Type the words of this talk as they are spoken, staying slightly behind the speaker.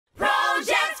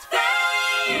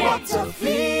What a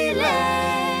feeling.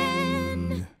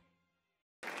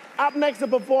 Up next to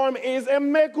perform is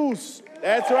Emeka.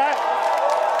 That's right.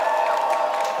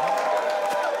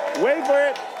 Wait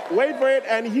for it,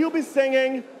 and he'll be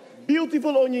singing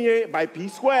Beautiful Onyinye by P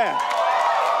Square.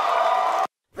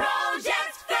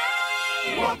 Project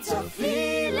Fame. What a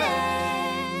feeling.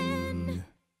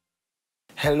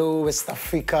 Hello, West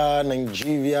Africa,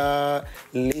 Nigeria,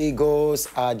 Lagos,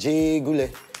 Ajegule,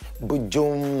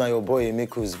 Bujum, na your boy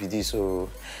Emeka's video. So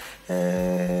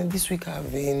this week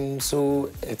I've been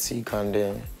so hectic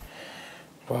and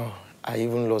wow, I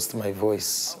even lost my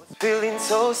voice. Feeling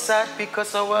so sad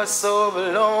because I was so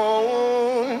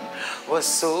alone, was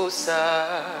so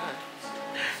sad.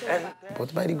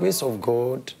 But by the grace of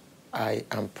God, I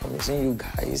am promising you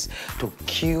guys to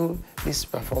kill this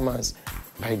performance.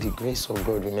 By the grace of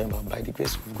God, remember, by the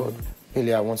grace of God.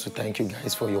 Really, I want to thank you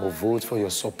guys for your vote, for your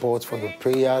support, for your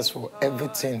prayers, for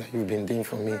everything that you've been doing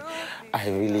for me. I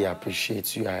really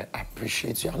appreciate you. I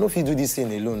appreciate you. I know if you do this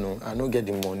thing alone, no, I don't get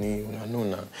the money, I know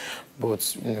now.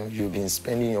 But you know, you've been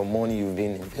spending your money, you've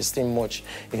been investing much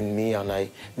in me, and I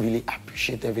really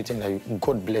appreciate everything that you.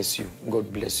 God bless you.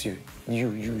 God bless you. You.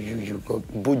 God,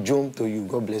 Bujum to you.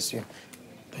 God bless you.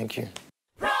 Thank you.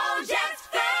 Project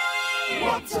Fame.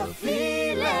 What a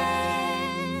feeling.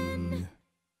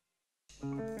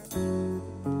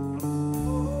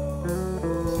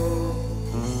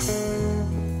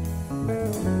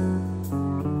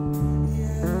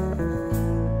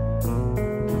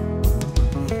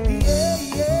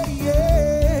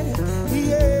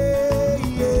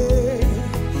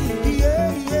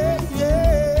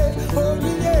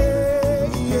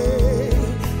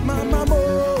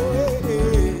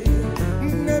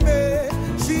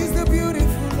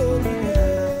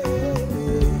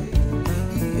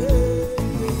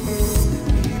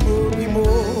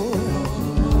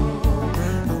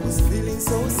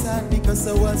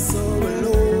 I was so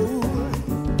alone,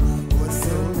 was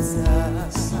so sad.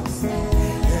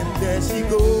 And there she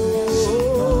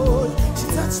goes. She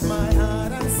touched my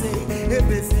heart and said,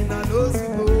 everything I know you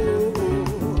go.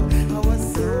 I was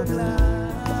so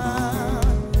glad.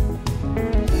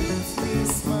 Keep me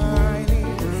smiling,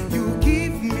 you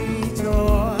give me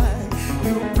joy.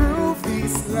 You prove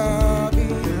this love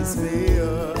is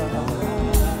real.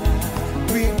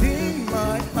 Within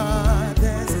my heart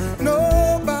there's no.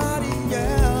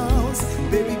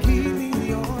 Baby, give me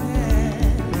your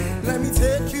hand. Let me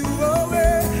take you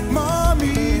away,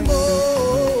 mommy,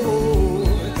 more.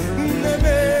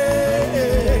 Baby,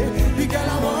 the girl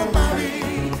I want marry.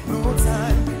 No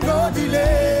time, no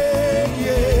delay.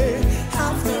 Yeah.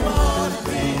 After all the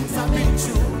things I've been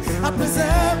through, I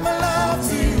present my love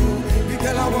to you. The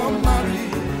girl I want marry.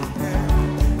 Yeah.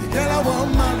 The girl I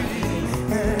want marry.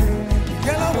 Yeah. The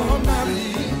girl I want marry.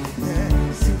 Yeah.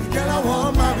 The girl I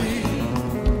want marry.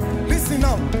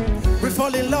 Now, we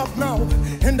fall in love now,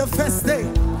 in the first day.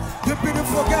 The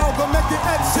beautiful girl go make the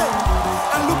head shake.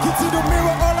 I look into the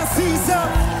mirror, all I see is her.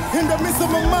 In the midst of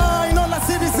my mind, all I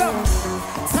see is her.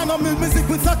 Turn on me music,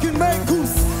 we talking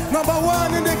Emeka. Number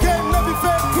one in the game, no be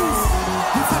fake goose.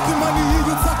 You talking money,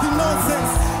 you talking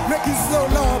nonsense. Making slow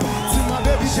love to my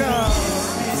baby girl.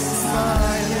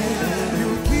 Smiling,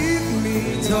 you give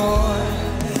me joy.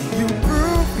 You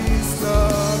prove this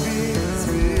love is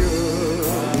real.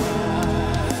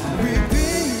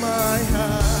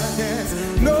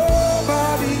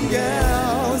 Nobody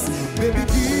else, baby,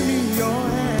 give me your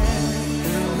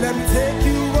hand. Let me take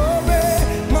you away,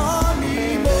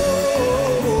 mommy,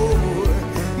 more.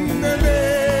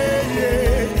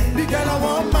 The girl I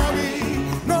want marry,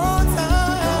 no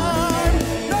time,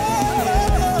 no.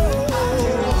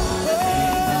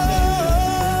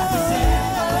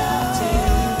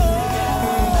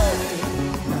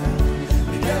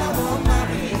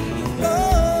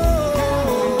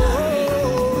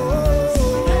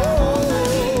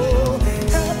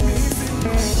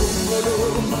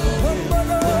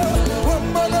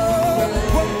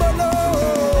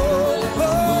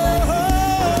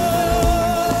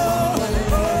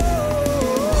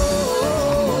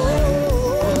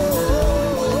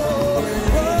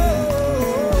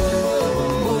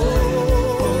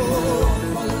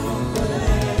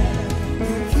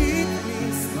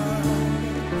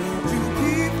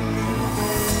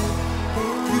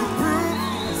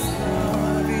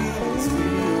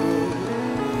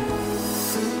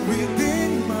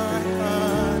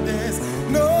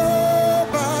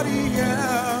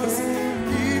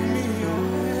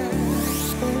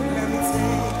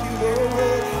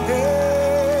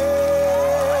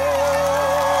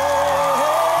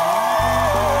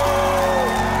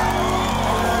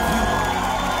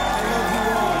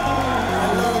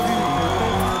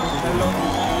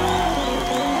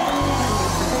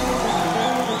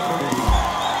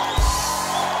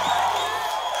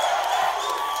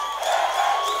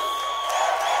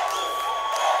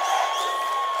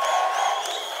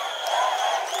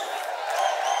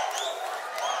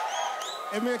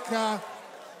 Emeka,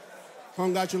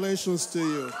 congratulations to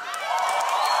you.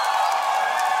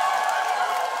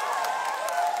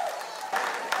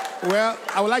 Well,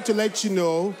 I would like to let you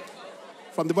know,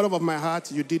 from the bottom of my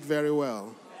heart, you did very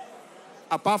well.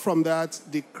 Apart from that,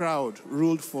 the crowd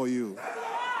ruled for you.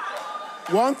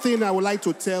 One thing I would like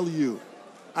to tell you,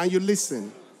 and you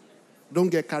listen, don't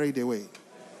get carried away.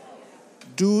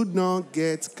 Do not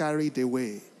get carried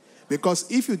away. Because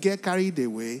if you get carried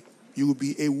away, you will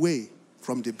be away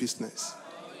from the business.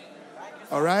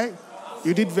 All right?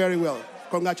 You did very well.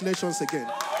 Congratulations again.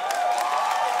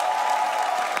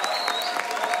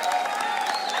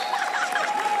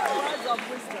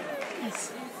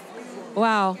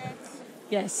 Wow.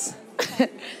 Yes.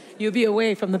 You'll be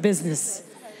away from the business.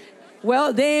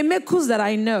 Well, the Emekus that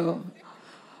I know,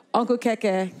 Uncle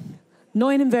Keke,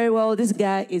 knowing him very well, this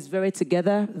guy is very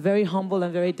together, very humble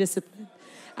and very disciplined.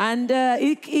 And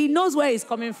he knows where he's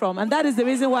coming from. And that is the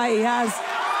reason why he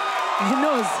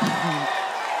knows.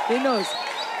 He knows.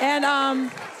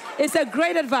 And it's a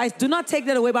great advice. Do not take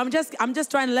that away. But I'm just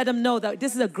trying to let him know that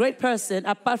this is a great person,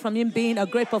 apart from him being a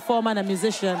great performer and a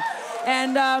musician.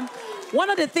 And one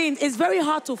of the things, it's very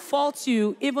hard to fault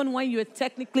you, even when you're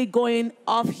technically going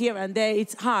off here and there.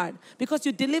 It's hard because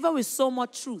you deliver with so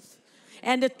much truth.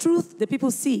 And the truth, the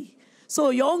people see.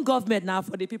 So your own government now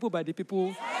for the people, by the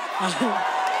people,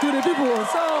 to the people.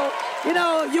 So, you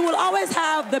know, you will always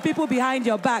have the people behind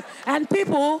your back. And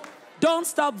people, don't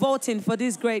stop voting for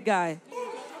this great guy.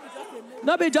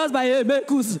 Not be just by, hey,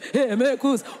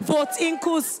 Mekus, voting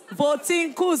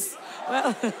kus.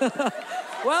 Well,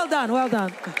 well done, well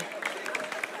done.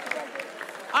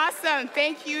 Awesome.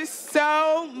 Thank you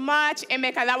so much,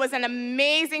 Emeka. That was an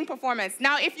amazing performance.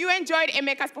 Now, if you enjoyed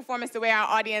Emeka's performance the way our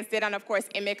audience did, and of course,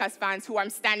 Emeka's fans who I'm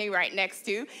standing right next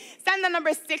to, send the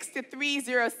number 6 to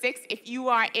 306 if you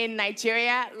are in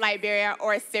Nigeria, Liberia,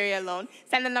 or Sierra Leone.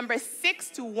 Send the number 6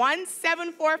 to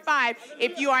 1745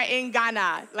 if you are in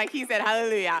Ghana. Like he said,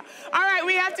 hallelujah. All right,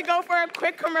 we have to go for a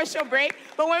quick commercial break.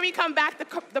 But when we come back,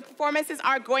 the performances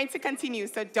are going to continue,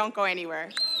 so don't go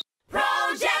anywhere.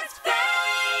 Project Fame.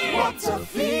 What a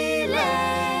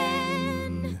feeling.